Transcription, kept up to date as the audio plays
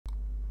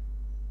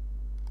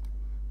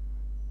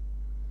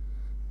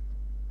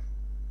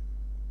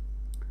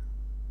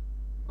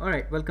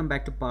Alright, welcome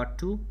back to part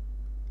 2.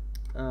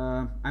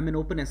 I'm in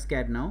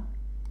OpenSCAD now,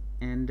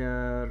 and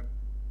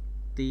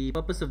the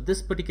purpose of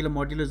this particular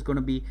module is going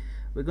to be,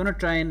 we're going to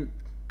try and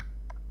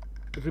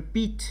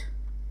repeat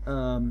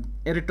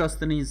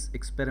Eratosthenes'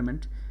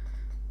 experiment.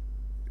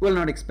 Well,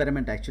 not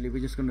experiment actually,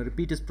 we're just going to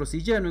repeat his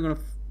procedure, and we're going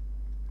to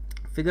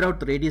figure out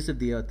the radius of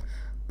the Earth.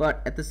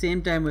 But at the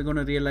same time, we're going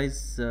to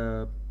realize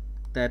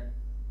that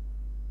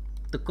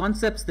the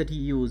concepts that he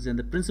uses and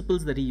the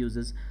principles that he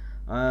uses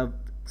are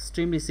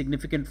extremely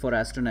significant for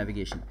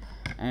astronavigation.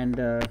 And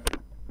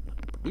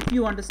if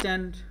you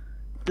understand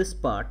this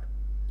part,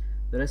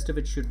 the rest of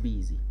it should be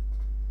easy.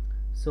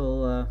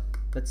 So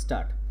let's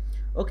start.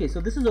 Okay, so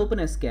this is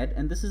OpenSCAD,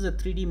 and this is a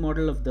 3D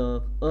model of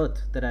the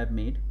Earth that I've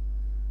made.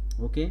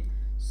 Okay,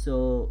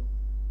 so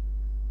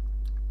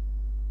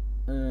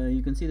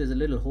you can see there's a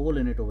little hole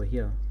in it over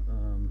here.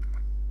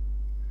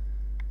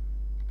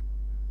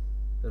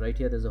 Right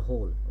here there's a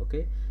hole.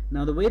 Okay,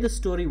 now the way the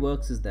story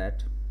works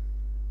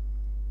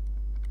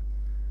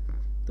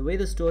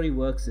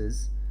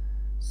is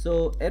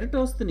so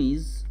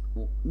Eratosthenes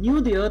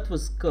knew the Earth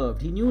was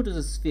curved. He knew it was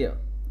a sphere,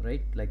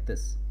 right, like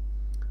this,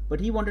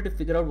 but he wanted to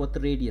figure out what the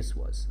radius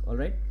was. All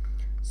right,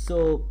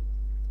 so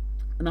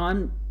now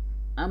I'm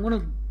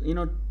gonna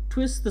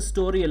twist the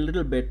story a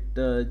little bit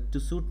to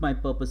suit my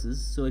purposes.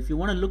 So if you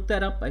want to look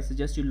that up, I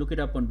suggest you look it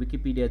up on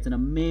Wikipedia. It's an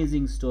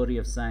amazing story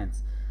of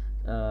science,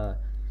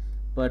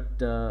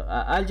 but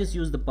I'll just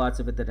use the parts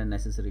of it that are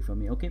necessary for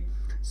me. Okay,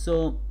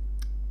 so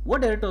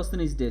what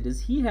Eratosthenes did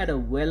is he had a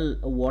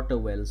water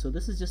well. So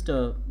this is just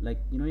a,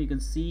 you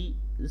can see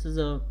this is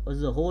a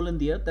hole in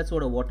the Earth. That's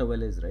what a water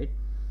well is, right?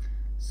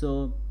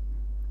 So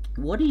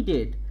what he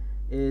did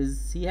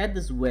is he had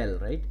this well,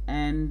 right?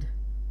 And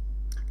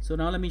so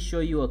now let me show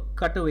you a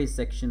cutaway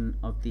section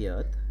of the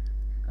Earth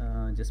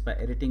just by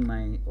editing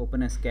my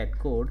OpenSCAD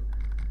code.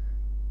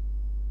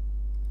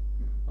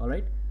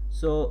 Alright,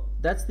 so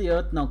that's the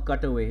Earth now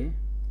cut away,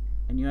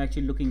 and you're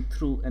actually looking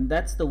through, and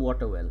that's the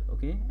water well.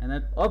 Okay, and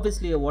that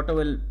obviously a water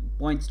well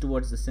points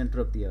towards the center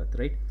of the Earth,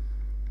 right?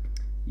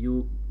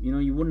 You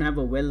wouldn't have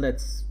a well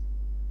that's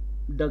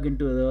dug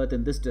into the Earth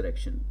in this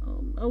direction.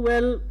 A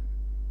well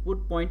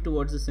would point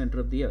towards the center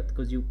of the Earth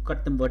because you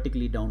cut them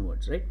vertically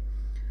downwards, right?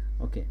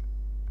 Okay,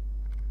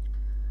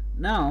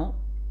 now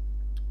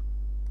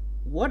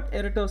what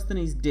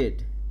Eratosthenes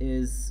did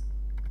is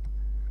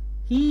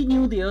he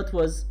knew the Earth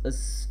was a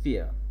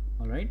sphere,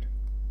 all right,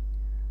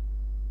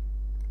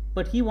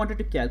 but he wanted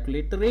to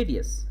calculate the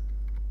radius.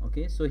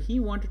 Okay, so he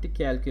wanted to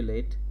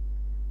calculate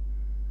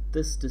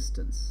this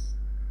distance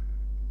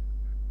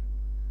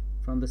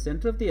from the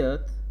center of the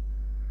Earth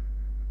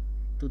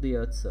to the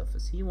Earth's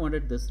surface. He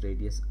wanted this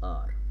radius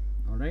r.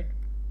 All right,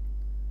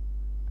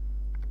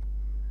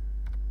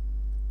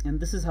 and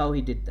this is how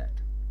he did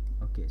that.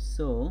 Okay,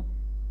 so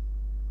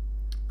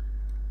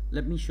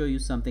let me show you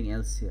something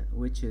else here,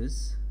 which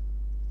is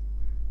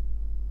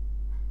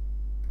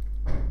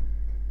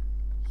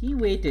he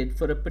waited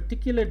for a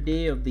particular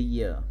day of the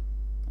year.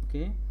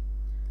 Okay,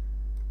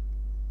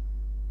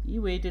 he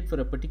waited for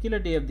a particular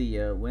day of the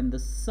year when the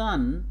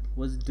sun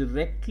was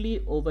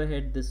directly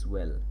overhead this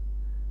well,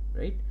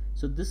 right?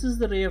 So this is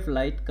the ray of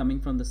light coming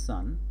from the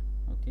sun.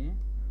 Okay,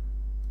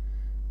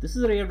 this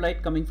is a ray of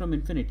light coming from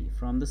infinity,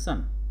 from the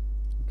sun.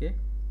 Okay,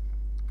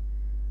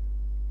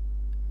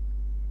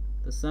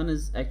 the sun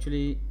is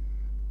actually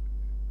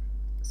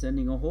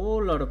sending a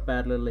whole lot of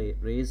parallel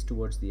rays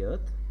towards the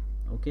Earth.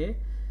 Okay,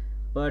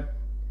 but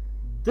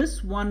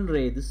this one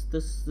ray,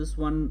 this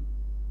one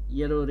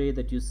yellow ray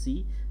that you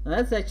see, now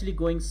that's actually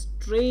going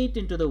straight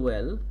into the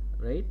well,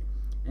 right?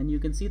 And you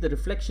can see the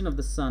reflection of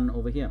the sun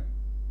over here.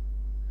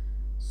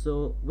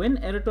 So when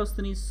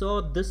Eratosthenes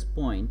saw this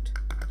point,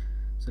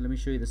 so let me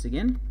show you this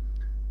again.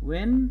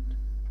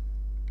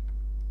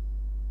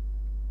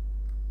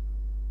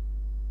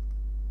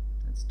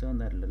 Let's turn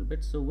that a little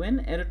bit. So when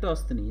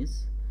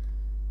Eratosthenes,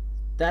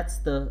 that's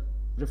the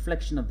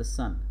reflection of the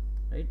sun,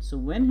 right? So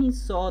when he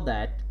saw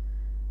that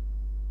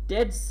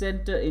dead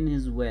center in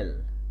his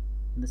well,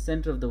 in the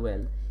center of the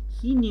well,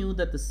 he knew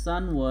that the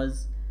sun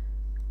was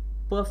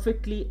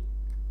perfectly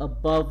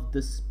above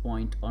this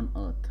point on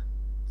Earth.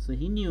 So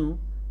he knew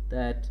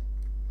that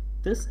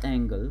this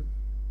angle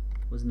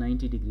was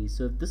 90 degrees.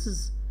 So if this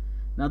is,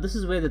 now this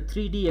is where the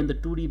 3D and the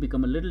 2D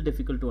become a little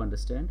difficult to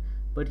understand,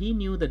 but he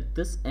knew that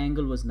this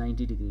angle was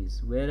 90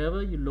 degrees.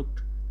 Wherever you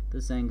looked,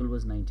 this angle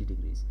was 90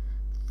 degrees.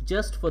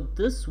 Just for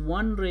this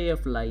one ray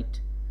of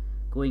light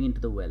going into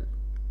the well.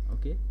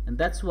 Okay, and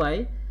that's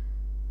why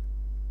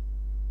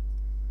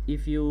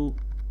if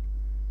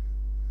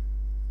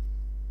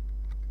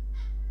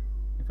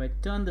I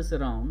turn this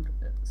around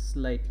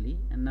slightly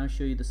and now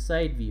show you the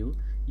side view,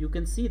 you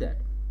can see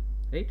that,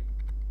 right?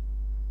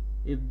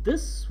 If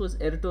this was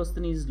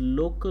Eratosthenes'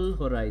 local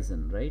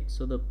horizon, right,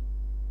 so the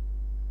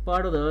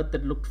part of the Earth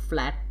that looked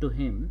flat to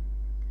him,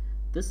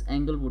 this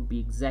angle would be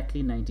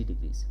exactly 90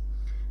 degrees.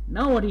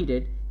 Now what he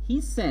did, he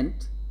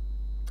sent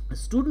a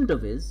student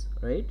of his,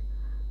 right,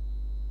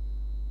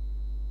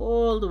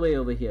 all the way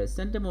over here,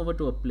 sent him over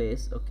to a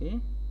place, okay,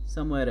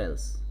 somewhere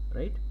else,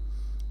 right?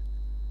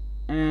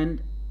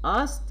 and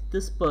asked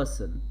this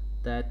person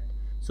that,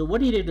 so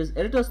what he did is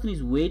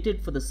Eratosthenes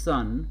waited for the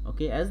sun,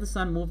 okay, as the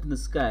sun moved in the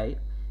sky,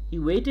 he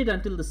waited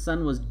until the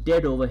sun was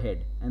dead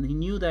overhead, and he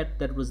knew that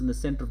that was in the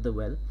center of the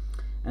well,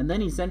 and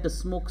then he sent a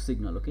smoke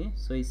signal, okay,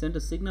 so he sent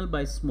a signal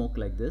by smoke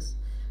like this,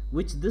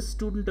 which this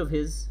student of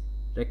his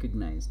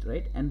recognized,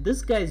 right? And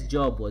this guy's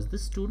job was,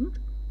 this student,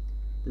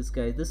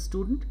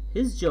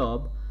 his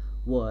job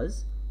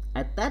was,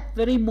 at that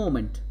very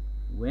moment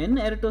when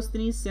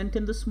Eratosthenes sent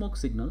him the smoke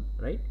signal,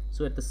 right,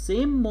 so at the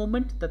same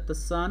moment that the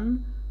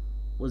sun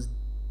was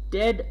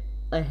dead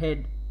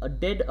ahead,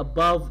 dead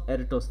above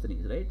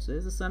Eratosthenes, right, so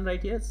there's the sun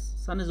right here,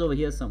 sun is over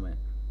here somewhere,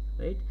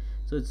 right,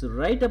 so it's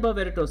right above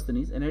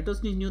Eratosthenes, and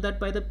Eratosthenes knew that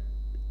by the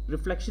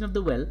reflection of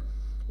the well,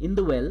 in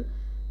the well,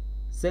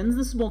 sends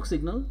the smoke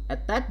signal.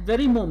 At that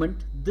very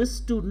moment, this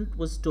student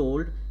was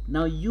told,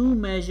 now you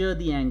measure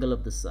the angle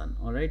of the sun.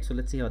 Alright, so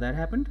let's see how that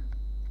happened.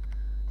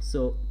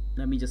 So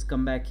let me just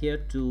come back here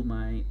to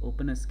my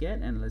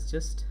OpenSCAD, and let's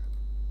just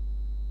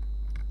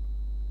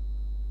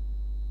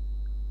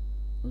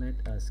let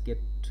us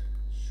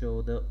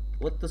show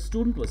what the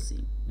student was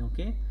seeing.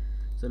 Okay,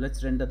 so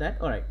let's render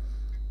that. Alright,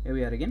 here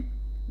we are again.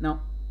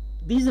 Now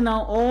these are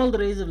now all the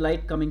rays of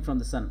light coming from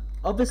the sun.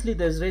 Obviously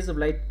there's rays of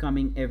light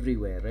coming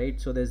everywhere, right?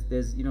 So there's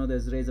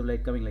rays of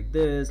light coming like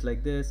this,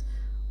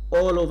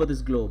 all over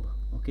this globe.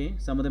 Okay,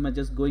 some of them are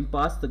just going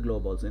past the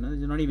globe also,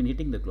 they're not even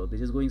hitting the globe, they're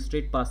just going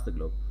straight past the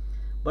globe.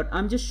 But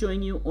I'm just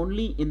showing you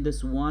only in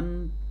this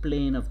one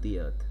plane of the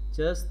earth,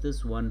 just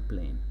this one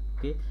plane.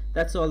 Okay,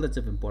 that's all that's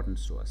of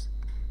importance to us.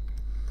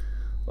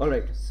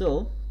 Alright,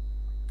 so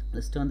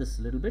let's turn this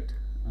a little bit.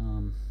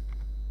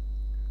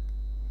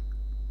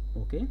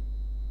 Okay,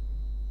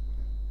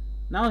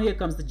 now here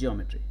comes the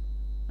geometry.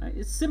 Right?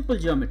 It's simple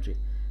geometry,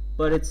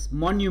 but it's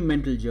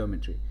monumental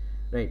geometry,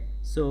 right?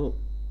 So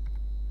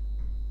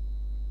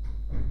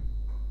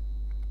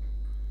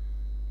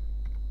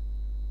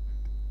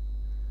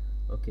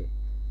okay,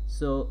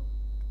 so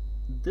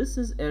this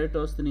is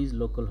Eratosthenes'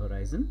 local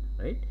horizon,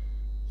 right?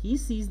 He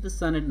sees the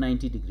sun at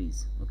 90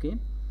 degrees, okay,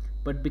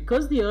 but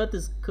because the earth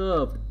is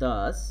curved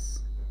thus,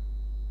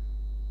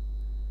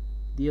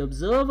 the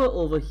observer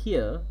over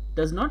here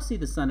does not see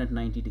the sun at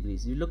 90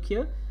 degrees. You look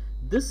here,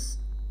 this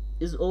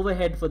is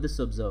overhead for this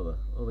observer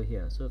over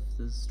here. So if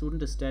the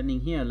student is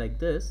standing here like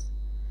this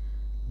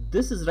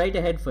is right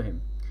ahead for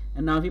him.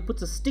 And now if he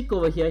puts a stick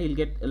over here, he'll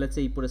get, let's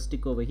say he put a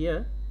stick over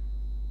here,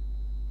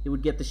 he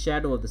would get the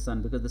shadow of the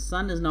sun, because the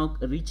sun is now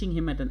reaching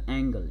him at an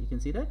angle. You can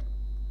see that?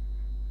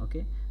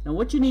 Okay. Now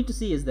what you need to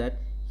see is that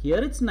here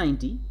it's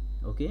 90,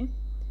 okay,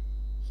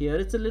 here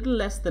it's a little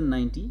less than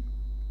 90,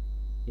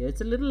 here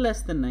it's a little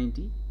less than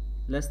 90,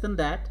 less than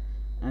that,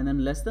 and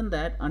then less than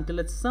that, until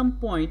at some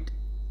point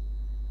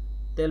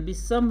there'll be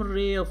some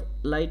ray of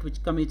light which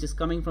is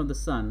coming from the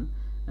sun.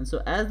 And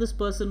so as this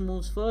person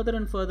moves further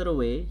and further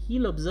away,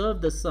 he'll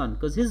observe the sun,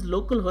 because his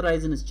local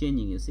horizon is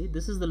changing. You see,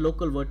 this is the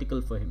local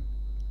vertical for him.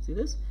 See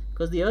this?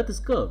 Because the earth is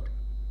curved,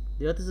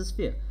 the earth is a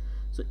sphere.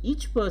 So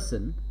each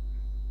person,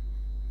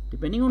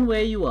 depending on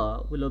where you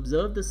are, will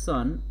observe the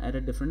sun at a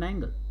different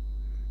angle,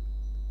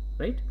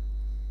 right?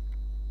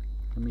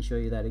 Let me show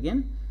you that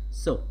again.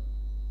 So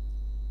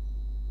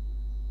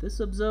this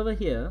observer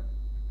here,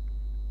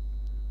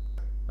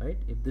 right,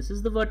 if this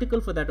is the vertical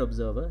for that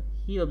observer,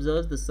 he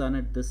observes the sun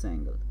at this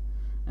angle,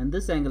 and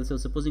this angle, so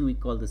supposing we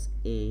call this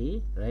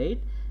A,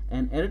 right,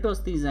 and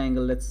Eratosthenes'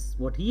 angle,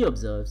 what he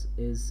observes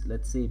is,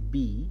 let's say,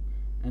 B,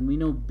 and we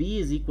know B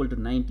is equal to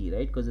 90,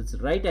 right, because it's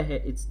right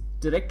ahead, it's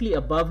directly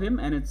above him,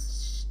 and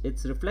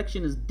its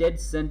reflection is dead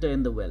center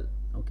in the well.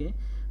 Okay,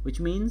 which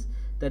means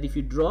that if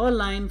you draw a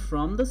line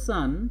from the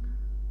sun,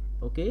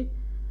 okay,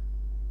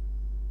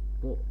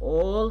 go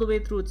all the way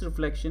through its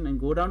reflection and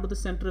go down to the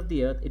center of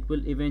the earth, it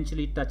will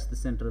eventually touch the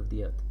center of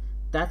the earth.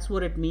 That's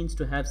what it means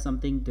to have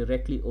something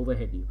directly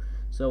overhead you.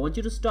 So I want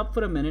you to stop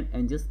for a minute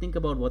and just think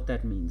about what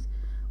that means.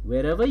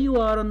 Wherever you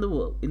are on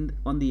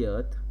the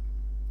earth,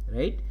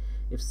 right,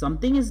 if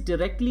something is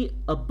directly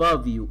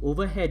above you,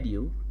 overhead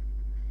you,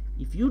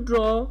 if you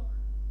draw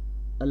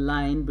a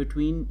line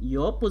between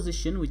your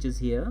position, which is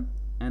here,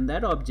 and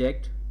that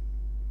object,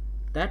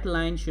 that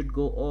line should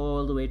go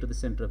all the way to the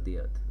center of the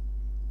earth,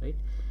 right?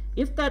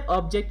 If that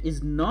object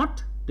is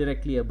not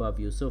directly above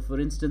you, so for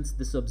instance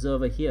this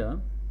observer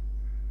here,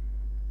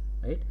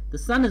 right, the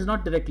sun is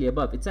not directly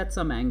above, it's at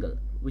some angle,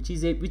 which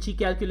he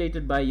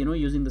calculated by,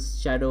 using the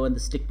shadow and the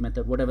stick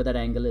method, whatever that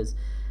angle is.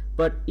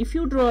 But if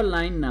you draw a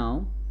line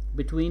now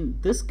between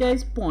this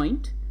guy's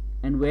point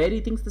and where he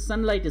thinks the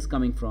sunlight is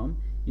coming from,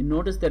 you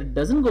notice that it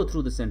doesn't go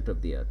through the center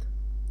of the earth.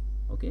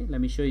 Okay,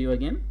 let me show you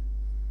again.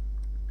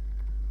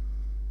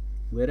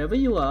 Wherever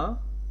you are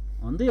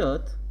on the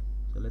earth,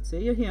 so let's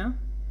say you're here,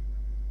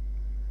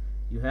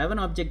 you have an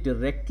object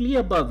directly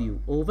above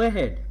you,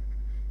 overhead.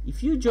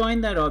 If you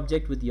join that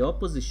object with your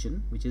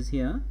position, which is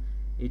here,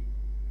 it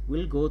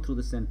will go through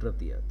the center of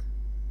the earth,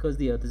 because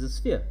the earth is a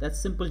sphere. That's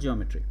simple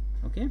geometry.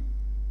 Okay,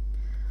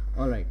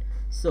 alright,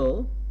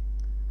 so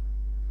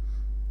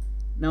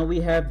now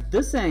we have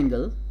this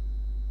angle,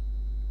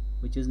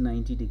 which is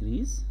 90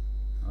 degrees.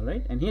 All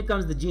right, and here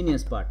comes the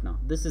genius part now.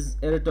 This is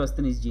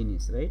Eratosthenes'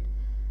 genius, right?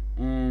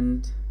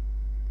 And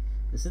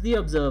this is the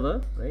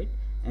observer, right?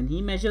 And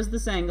he measures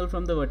this angle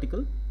from the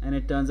vertical, and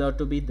it turns out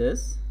to be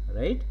this,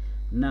 right?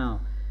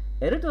 Now,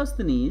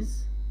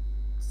 Eratosthenes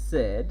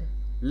said,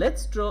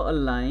 let's draw a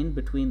line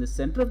between the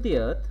center of the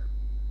earth,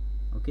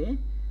 okay,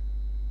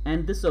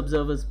 and this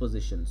observer's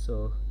position.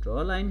 So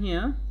draw a line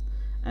here,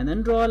 and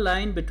then draw a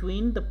line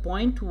between the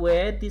point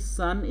where the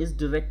sun is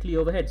directly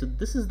overhead. So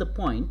this is the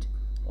point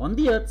on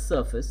the earth's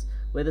surface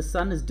where the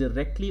sun is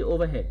directly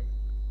overhead,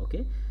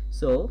 okay?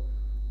 So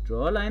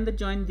draw a line that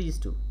joins these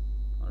two.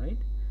 All right,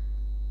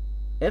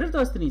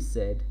 Eratosthenes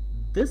said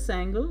this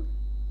angle,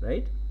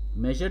 right,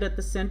 measured at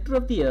the center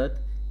of the earth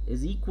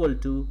is equal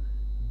to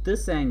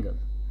this angle.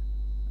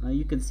 Now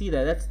you can see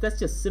that that's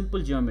just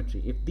simple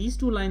geometry. If these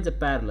two lines are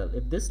parallel,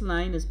 if this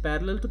line is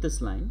parallel to this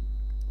line,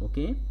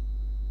 okay,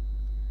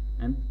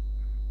 and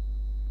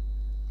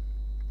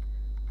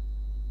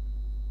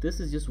this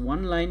is just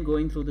one line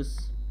going through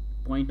this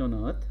point on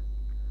earth.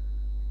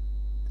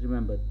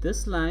 Remember,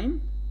 this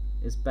line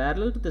is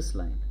parallel to this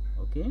line,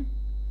 okay?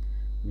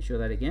 Let me show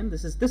that again.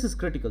 This is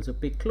critical, so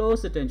pay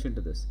close attention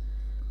to this,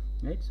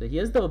 right? So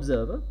here's the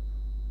observer,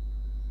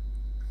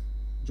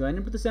 join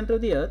him to the center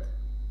of the earth,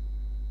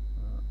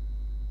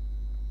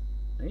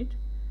 right?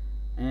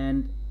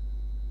 And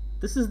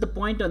this is the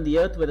point on the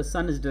earth where the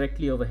sun is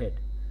directly overhead.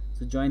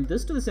 So join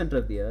this to the center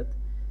of the earth.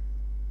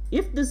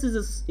 If this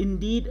is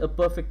indeed a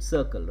perfect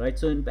circle, right?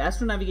 So in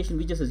astronavigation,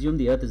 we just assume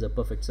the earth is a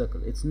perfect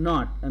circle. It's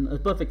not a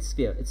perfect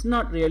sphere. It's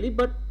not really,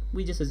 but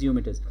we just assume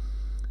it is.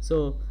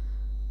 So,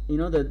 you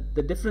know, the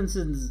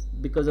differences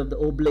because of the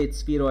oblate,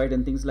 spheroid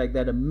and things like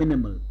that are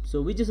minimal.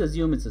 So we just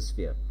assume it's a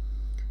sphere.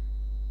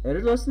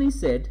 Eratosthenes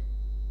said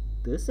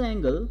this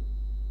angle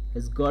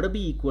has got to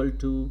be equal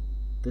to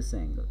this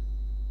angle.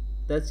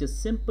 That's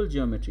just simple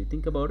geometry.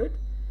 Think about it.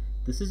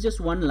 This is just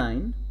one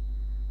line,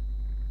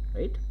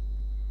 right?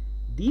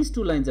 These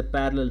two lines are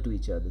parallel to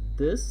each other.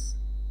 This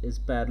is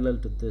parallel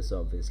to this,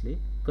 obviously,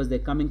 because they're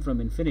coming from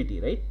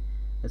infinity, right?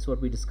 That's what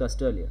we discussed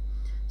earlier.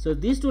 So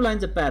if these two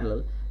lines are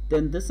parallel,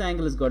 then this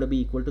angle has got to be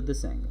equal to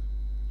this angle,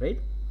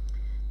 right?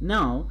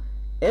 Now,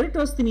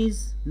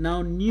 Eratosthenes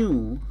now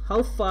knew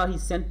how far he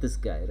sent this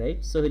guy,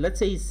 right? So let's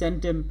say he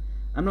sent him,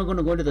 I'm not going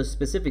to go into the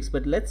specifics,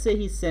 but let's say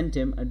he sent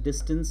him a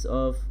distance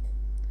of,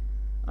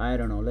 I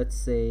don't know, let's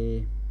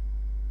say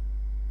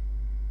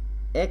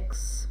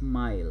X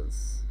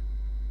miles,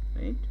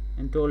 right?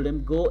 And told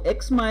him, go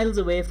X miles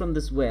away from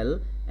this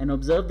well and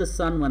observe the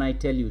sun when I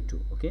tell you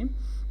to, okay?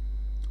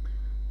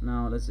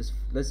 Now let's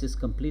just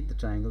complete the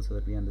triangle so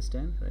that we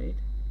understand, right?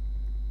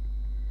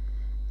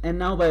 And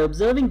now by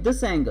observing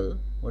this angle,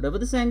 whatever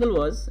this angle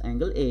was,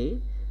 angle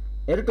A,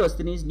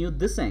 Eratosthenes knew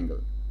this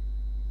angle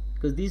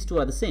because these two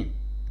are the same,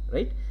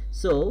 right?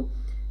 So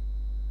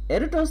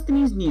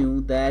Eratosthenes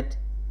knew that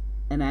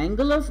an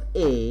angle of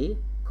A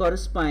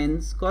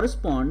corresponds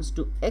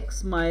to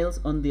X miles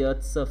on the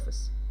Earth's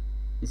surface.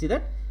 You see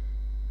that?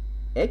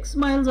 X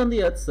miles on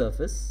the Earth's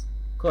surface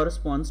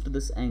corresponds to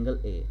this angle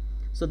A.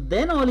 So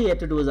then all he had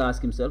to do was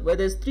ask himself, well,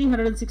 there's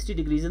 360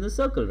 degrees in the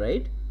circle,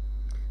 right?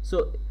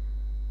 So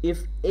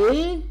if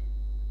A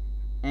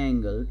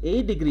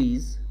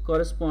degrees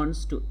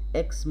corresponds to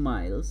X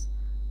miles,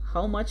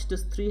 how much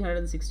does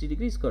 360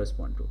 degrees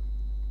correspond to?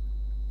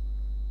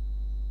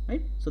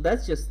 Right? So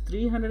that's just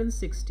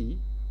 360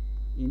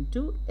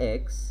 into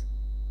X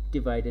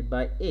divided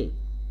by A.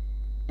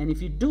 And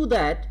if you do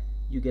that,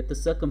 you get the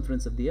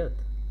circumference of the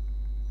Earth.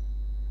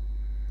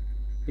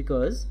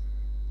 Because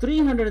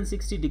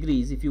 360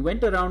 degrees, if you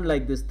went around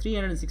like this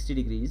 360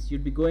 degrees,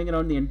 you'd be going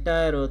around the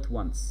entire Earth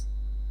once.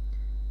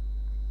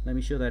 Let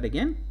me show that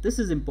again. This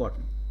is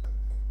important.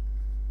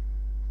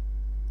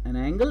 An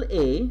angle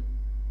A,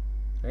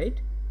 right,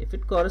 if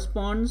it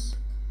corresponds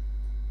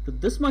to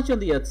this much on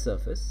the Earth's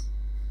surface,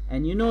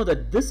 and you know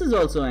that this is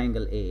also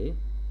angle A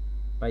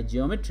by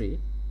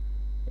geometry,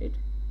 right?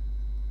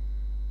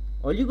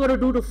 All you got to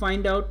do to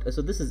find out,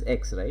 so this is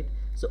X, right?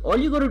 So all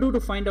you got to do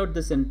to find out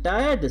this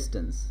entire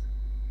distance,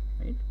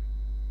 right,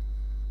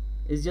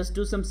 is just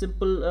do some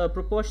simple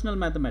proportional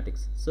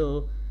mathematics.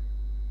 So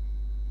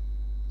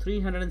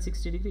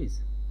 360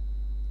 degrees.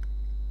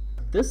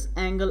 This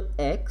angle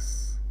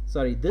X,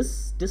 sorry,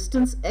 this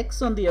distance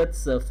X on the Earth's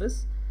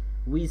surface,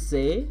 we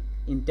say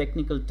in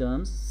technical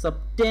terms,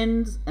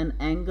 subtends an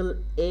angle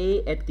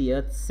A at the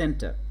Earth's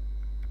center.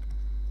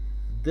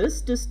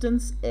 This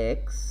distance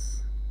X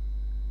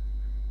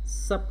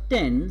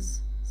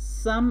subtends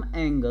some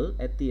angle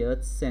at the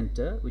Earth's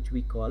center, which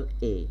we call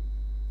A.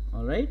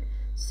 Alright,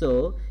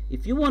 so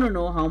if you want to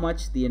know how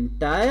much the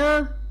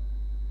entire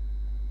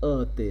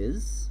Earth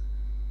is,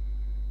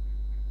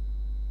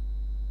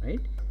 right,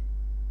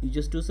 you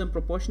just do some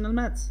proportional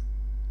maths.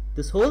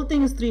 This whole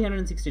thing is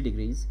 360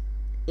 degrees.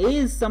 A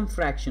is some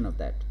fraction of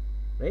that,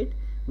 right,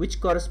 which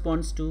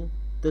corresponds to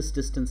this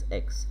distance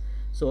X.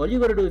 So all you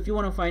got to do if you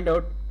want to find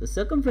out the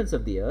circumference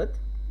of the Earth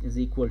is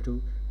equal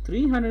to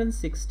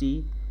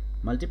 360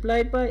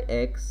 multiplied by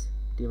X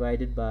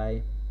divided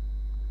by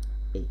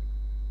A.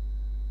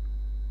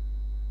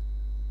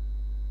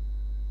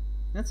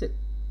 That's it.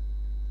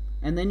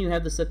 And then you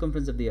have the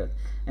circumference of the earth,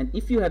 and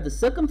if you have the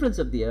circumference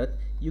of the earth,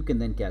 you can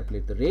then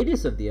calculate the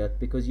radius of the earth,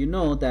 because you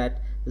know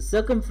that the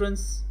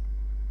circumference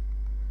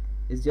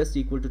is just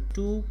equal to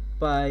 2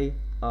 pi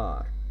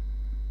r.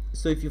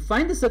 So if you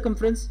find the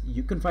circumference,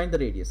 you can find the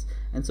radius,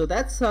 and so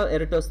that's how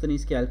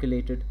Eratosthenes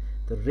calculated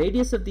the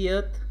radius of the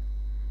earth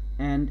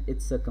and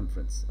its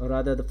circumference, or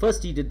rather, the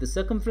first he did the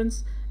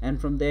circumference, and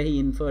from there he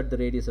inferred the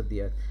radius of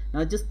the earth.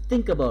 Now just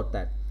think about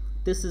that.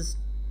 This is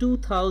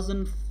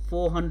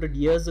 2,400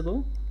 years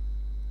ago.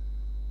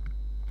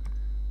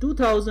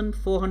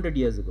 2,400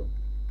 years ago,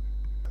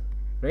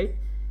 right?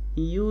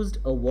 He used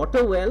a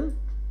water well,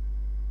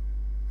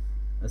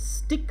 a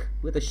stick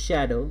with a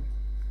shadow,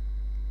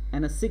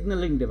 and a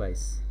signaling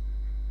device,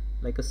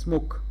 like a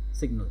smoke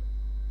signal.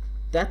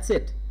 That's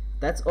it.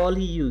 That's all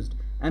he used.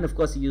 And of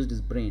course he used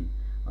his brain,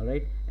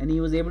 alright? And he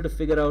was able to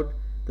figure out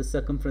the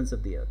circumference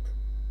of the earth,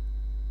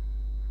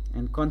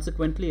 and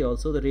consequently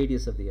also the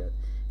radius of the earth.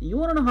 You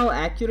want to know how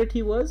accurate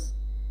he was?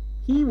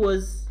 He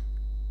was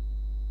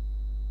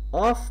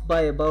off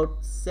by about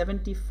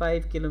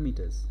 75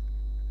 kilometers.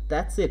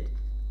 That's it.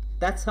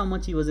 That's how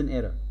much he was in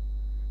error.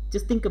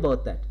 Just think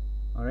about that,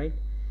 alright?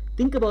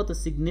 Think about the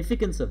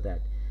significance of that.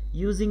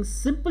 Using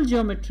simple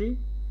geometry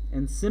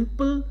and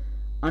simple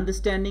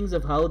understandings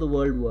of how the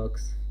world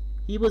works,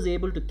 he was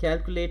able to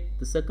calculate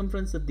the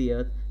circumference of the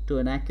earth to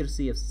an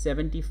accuracy of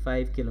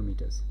 75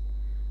 kilometers.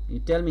 You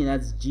tell me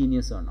that's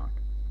genius or not.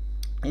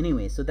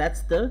 Anyway, so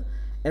that's the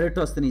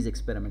Eratosthenes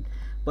experiment.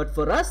 But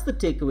for us, the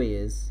takeaway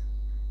is,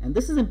 and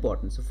this is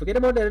important, so forget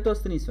about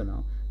Eratosthenes for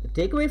now. The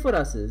takeaway for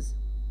us is,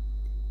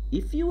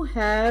 if you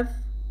have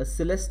a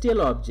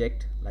celestial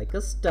object like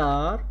a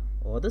star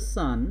or the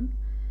sun,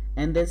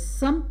 and there's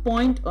some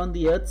point on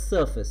the Earth's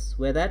surface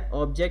where that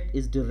object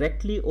is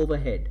directly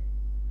overhead,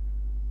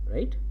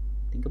 right?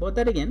 Think about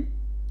that again.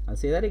 I'll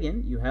say that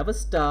again. You have a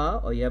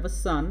star or you have a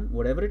sun,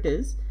 whatever it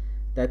is,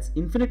 that's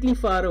infinitely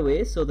far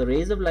away, so the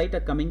rays of light are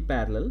coming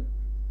parallel,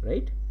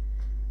 right?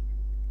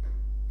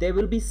 There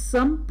will be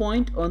some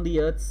point on the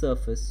Earth's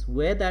surface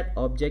where that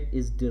object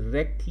is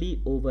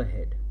directly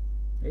overhead,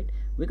 right?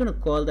 We're going to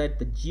call that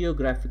the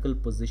geographical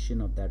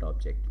position of that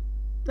object.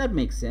 That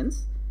makes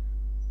sense.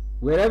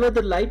 Wherever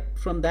the light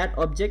from that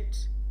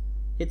object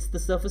hits the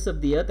surface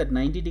of the Earth at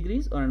 90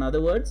 degrees, or in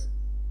other words,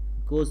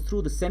 goes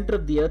through the center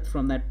of the Earth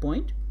from that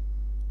point,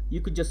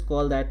 you could just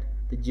call that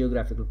the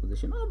geographical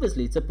position.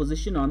 Obviously, it's a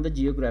position on the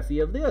geography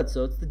of the Earth,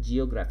 so it's the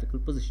geographical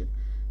position.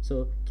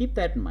 So keep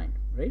that in mind,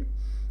 right?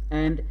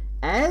 And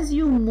as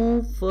you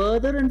move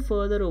further and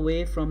further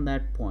away from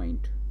that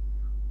point,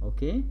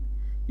 okay,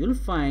 you'll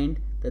find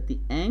that the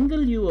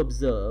angle you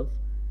observe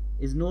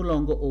is no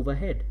longer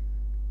overhead.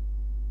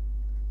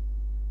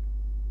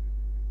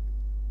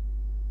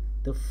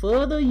 The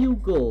further you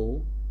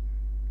go,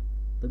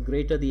 the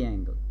greater the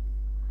angle.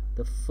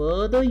 The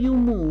further you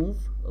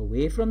move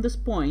away from this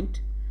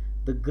point,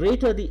 the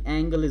greater the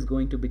angle is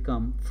going to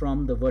become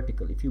from the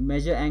vertical. If you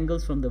measure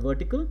angles from the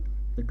vertical,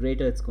 the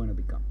greater it's going to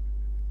become,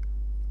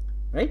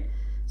 right?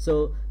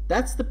 So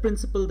that's the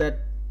principle that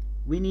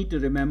we need to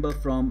remember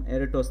from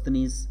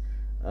Eratosthenes'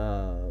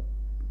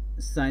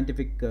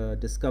 scientific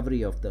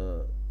discovery of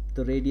the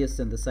radius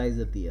and the size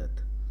of the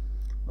Earth.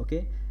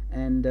 Okay,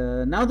 and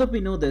now that we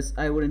know this,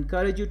 I would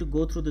encourage you to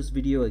go through this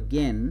video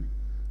again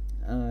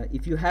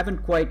if you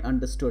haven't quite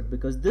understood,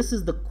 because this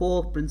is the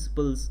core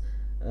principles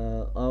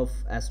of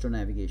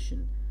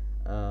astronavigation.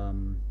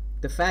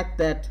 The fact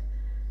that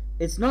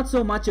it's not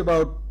so much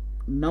about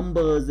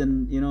numbers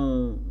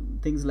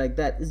and things like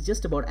that. It's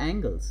just about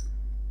angles.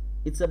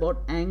 It's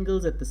about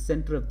angles at the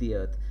center of the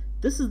Earth.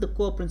 This is the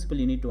core principle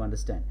you need to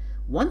understand.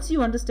 Once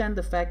you understand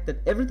the fact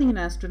that everything in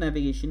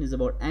astronavigation is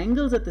about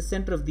angles at the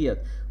center of the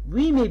Earth,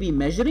 we may be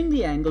measuring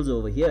the angles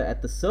over here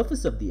at the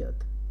surface of the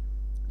Earth,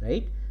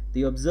 right?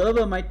 The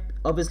observer might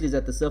obviously is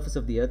at the surface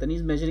of the Earth and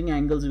he's measuring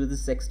angles with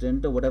his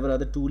sextant or whatever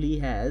other tool he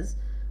has,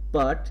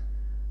 but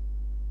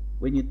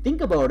when you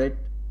think about it,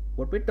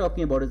 what we're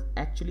talking about is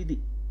actually the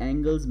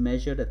angles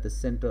measured at the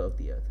center of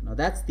the Earth. Now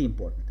that's the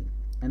important thing,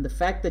 and the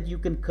fact that you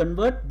can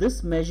convert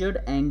this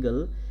measured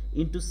angle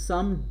into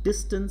some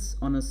distance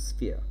on a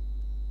sphere,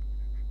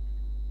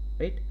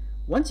 right?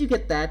 Once you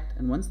get that,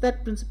 and once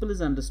that principle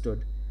is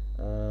understood,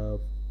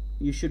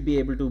 you should be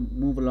able to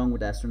move along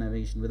with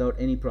astronavigation without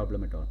any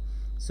problem at all.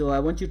 So I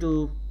want you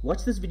to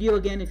watch this video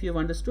again if you've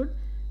understood,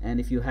 and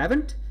if you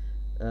haven't,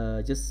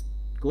 just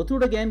go through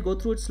it again, go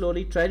through it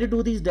slowly, try to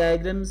do these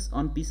diagrams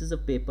on pieces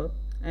of paper,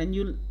 and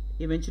you'll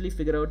eventually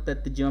figure out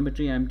that the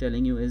geometry I'm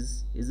telling you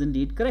is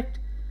indeed correct.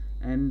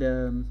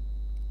 And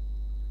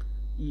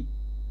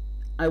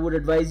I would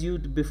advise you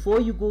to, before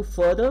you go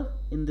further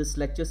in this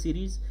lecture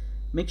series,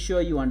 make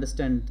sure you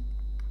understand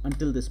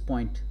until this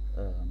point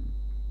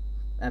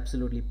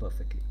absolutely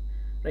perfectly,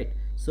 right?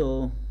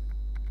 So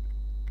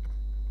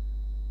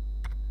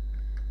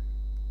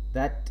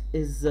that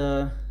is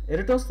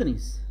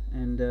Eratosthenes,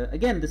 and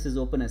again, this is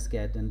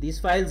OpenSCAD, and these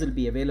files will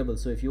be available,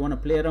 so if you want to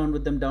play around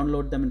with them,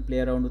 download them and play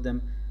around with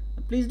them,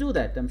 please do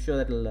that. I'm sure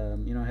that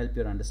will help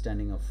your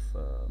understanding of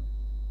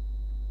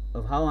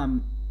how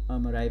I'm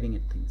I'm arriving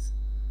at things.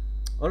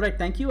 Alright,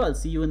 thank you. I'll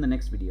see you in the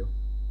next video.